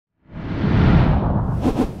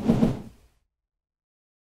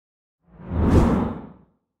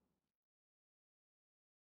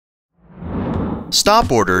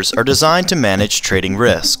Stop orders are designed to manage trading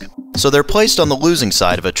risk, so they're placed on the losing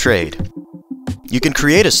side of a trade. You can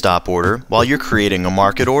create a stop order while you're creating a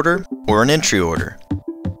market order or an entry order.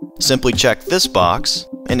 Simply check this box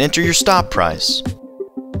and enter your stop price.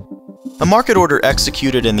 A market order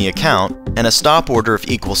executed in the account and a stop order of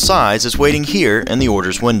equal size is waiting here in the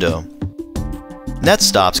orders window. Net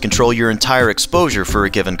stops control your entire exposure for a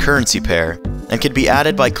given currency pair and can be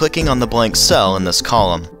added by clicking on the blank cell in this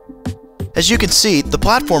column. As you can see, the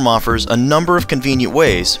platform offers a number of convenient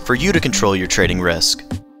ways for you to control your trading risk.